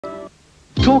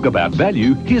Talk about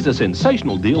value. Here's a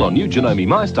sensational deal on new Janome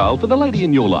My Style for the lady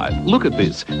in your life. Look at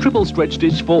this. Triple stretch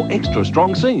stitch for extra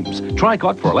strong seams.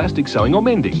 Tricot for elastic sewing or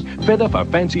mending. Feather for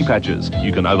fancy patches.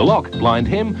 You can overlock, blind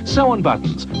hem, sew on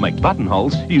buttons. Make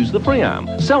buttonholes, use the free arm.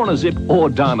 Sew on a zip or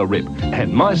darn a rip.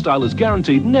 And My Style is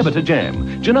guaranteed never to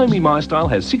jam. Janome My Style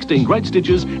has 16 great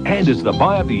stitches and is the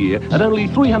buy of the year at only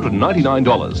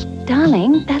 $399.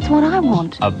 Darling, that's what I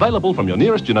want. Available from your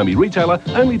nearest Janome retailer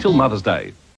only till Mother's Day.